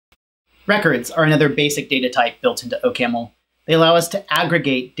Records are another basic data type built into OCaml. They allow us to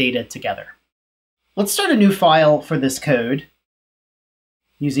aggregate data together. Let's start a new file for this code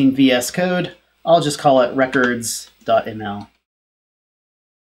using VS Code. I'll just call it records.ml.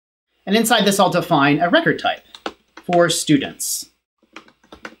 And inside this, I'll define a record type for students.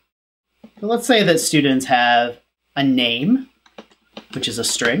 So let's say that students have a name, which is a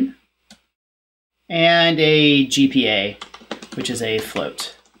string, and a GPA, which is a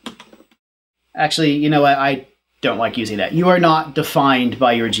float. Actually, you know what? I don't like using that. You are not defined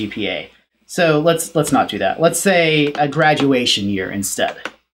by your GPA. So let's not do that. Let's say a graduation year instead.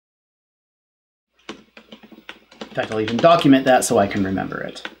 In fact, I'll even document that so I can remember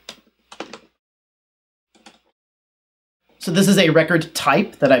it. So this is a record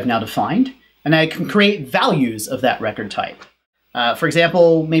type that I've now defined, and I can create values of that record type. For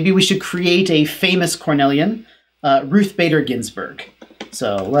example, maybe we should create a famous Cornellian, Ruth Bader Ginsburg.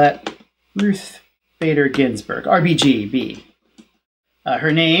 So let Ruth Bader Ginsburg, RBG, be.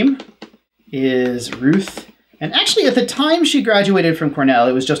 Her name is Ruth. And actually, at the time she graduated from Cornell,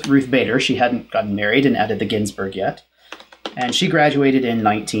 it was just Ruth Bader. She hadn't gotten married and added the Ginsburg yet. And she graduated in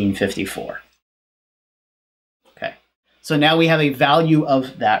 1954. Okay, so now we have a value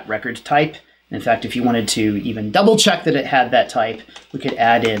of that record type. In fact, if you wanted to even double check that it had that type, we could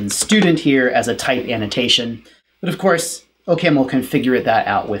add in student here as a type annotation. But of course, OCaml can figure that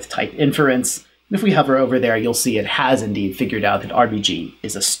out with type inference. And if we hover over there, you'll see it has indeed figured out that RBG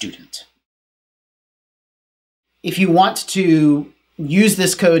is a student. If you want to use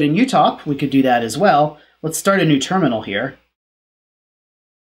this code in UTOP, we could do that as well. Let's start a new terminal here.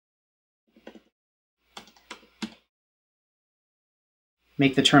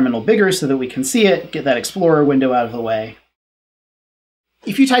 Make the terminal bigger so that we can see it, get that Explorer window out of the way.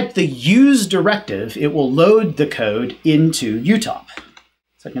 If you type the use directive, it will load the code into UTOP.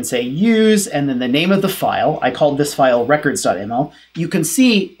 So I can say use and then the name of the file. I called this file records.ml. You can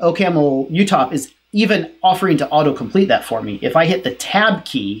see OCaml UTOP is even offering to autocomplete that for me. If I hit the tab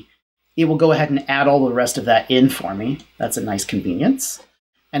key, it will go ahead and add all the rest of that in for me. That's a nice convenience.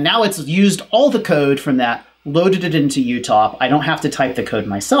 And now it's used all the code from that, loaded it into UTOP. I don't have to type the code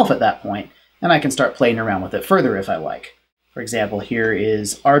myself at that point, and I can start playing around with it further if I like. For example, here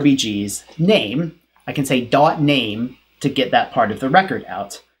is RBG's name. I can say .name to get that part of the record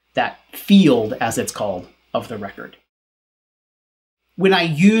out, that field, as it's called, of the record. When I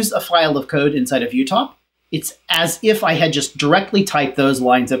use a file of code inside of UTOP, it's as if I had just directly typed those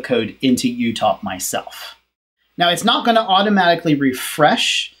lines of code into UTOP myself. Now, it's not going to automatically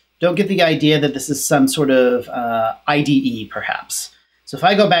refresh. Don't get the idea that this is some sort of IDE, perhaps. So if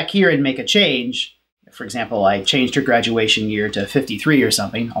I go back here and make a change, for example, I changed her graduation year to 53 or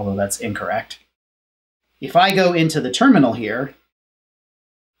something, although that's incorrect. If I go into the terminal here,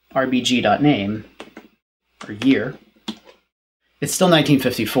 rbg.name, or year, it's still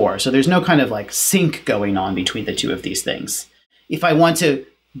 1954, so there's no kind of like sync going on between the two of these things. If I want to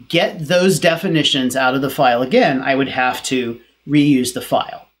get those definitions out of the file again, I would have to reuse the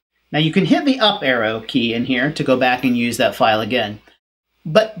file. Now you can hit the up arrow key in here to go back and use that file again,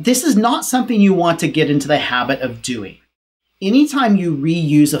 but this is not something you want to get into the habit of doing. Anytime you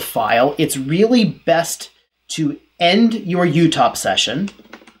reuse a file, it's really best to end your UTOP session,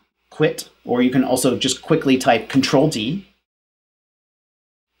 quit, or you can also just quickly type Control-D,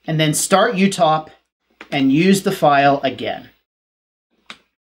 and then start UTOP and use the file again.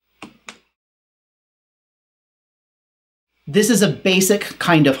 This is a basic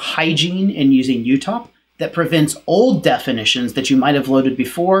kind of hygiene in using UTOP that prevents old definitions that you might have loaded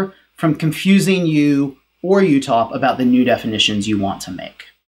before from confusing you or UTOP about the new definitions you want to make.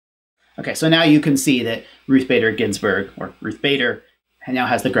 Okay, so now you can see that Ruth Bader Ginsburg, or Ruth Bader, now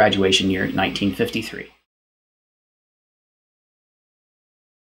has the graduation year 1953.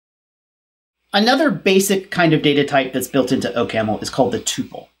 Another basic kind of data type that's built into OCaml is called the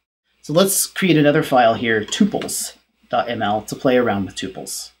tuple. So let's create another file here, tuples.ml, to play around with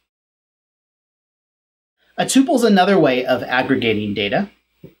tuples. A tuple is another way of aggregating data.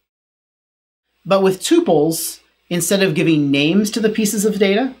 But with tuples, instead of giving names to the pieces of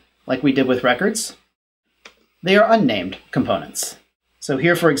data, like we did with records, they are unnamed components. So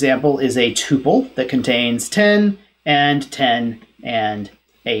here, for example, is a tuple that contains 10 and 10 and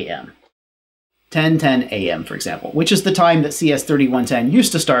AM. 10:10 a.m., for example, which is the time that CS 3110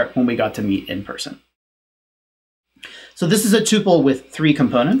 used to start when we got to meet in person. So this is a tuple with 3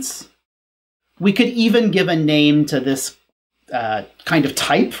 components. We could even give a name to this kind of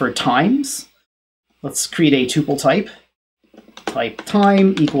type for times. Let's create a tuple type. Type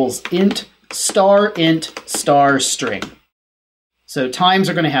time equals int star string. So times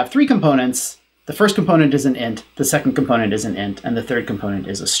are going to have 3 components. The first component is an int, the second component is an int, and the third component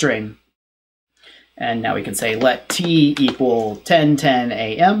is a string. And now we can say let t equal 10:10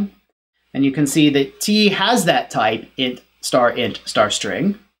 a.m. And you can see that t has that type, int star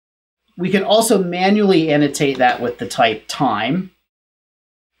string. We can also manually annotate that with the type time.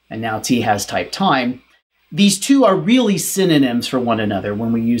 And now t has type time. These two are really synonyms for one another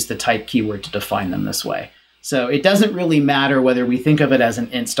when we use the type keyword to define them this way. So it doesn't really matter whether we think of it as an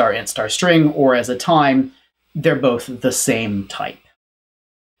int star string or as a time. They're both the same type.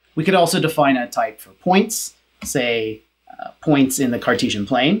 We could also define a type for points, say points in the Cartesian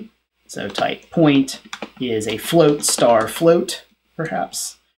plane. So type point is a float star float,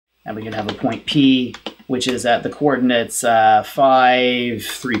 perhaps. And we can have a point p, which is at the coordinates 5,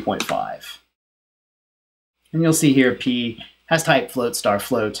 3.5. And you'll see here p has type float star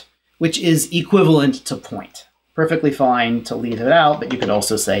float, which is equivalent to point. Perfectly fine to leave it out, but you could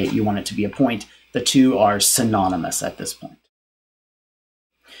also say you want it to be a point. The two are synonymous at this point.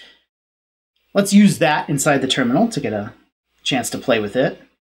 Let's use that inside the terminal to get a chance to play with it.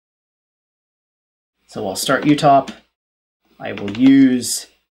 So I'll start utop. I will use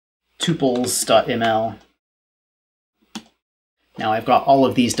tuples.ml. Now I've got all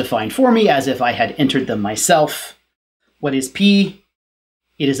of these defined for me as if I had entered them myself. What is p?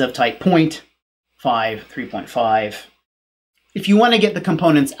 It is of type point, 5, 3.5. If you want to get the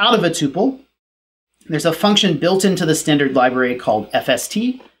components out of a tuple, there's a function built into the standard library called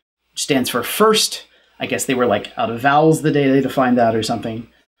FST, which stands for first. I guess they were like out of vowels the day they defined that or something.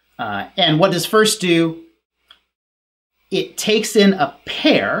 And what does first do? It takes in a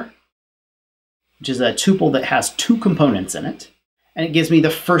pair, which is a tuple that has 2 components in it, and it gives me the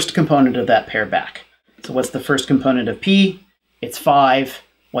first component of that pair back. So what's the first component of p? It's 5.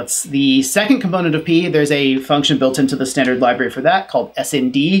 What's the second component of p? There's a function built into the standard library for that called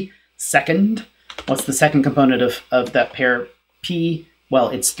snd, second. What's the second component of that pair p? Well,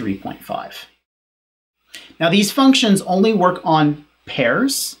 it's 3.5. Now these functions only work on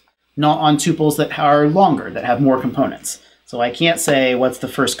pairs, not on tuples that are longer, that have more components. So I can't say what's the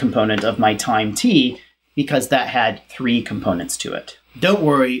first component of my time t because that had 3 components to it. Don't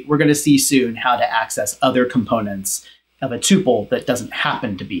worry, we're going to see soon how to access other components of a tuple that doesn't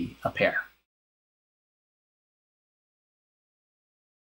happen to be a pair.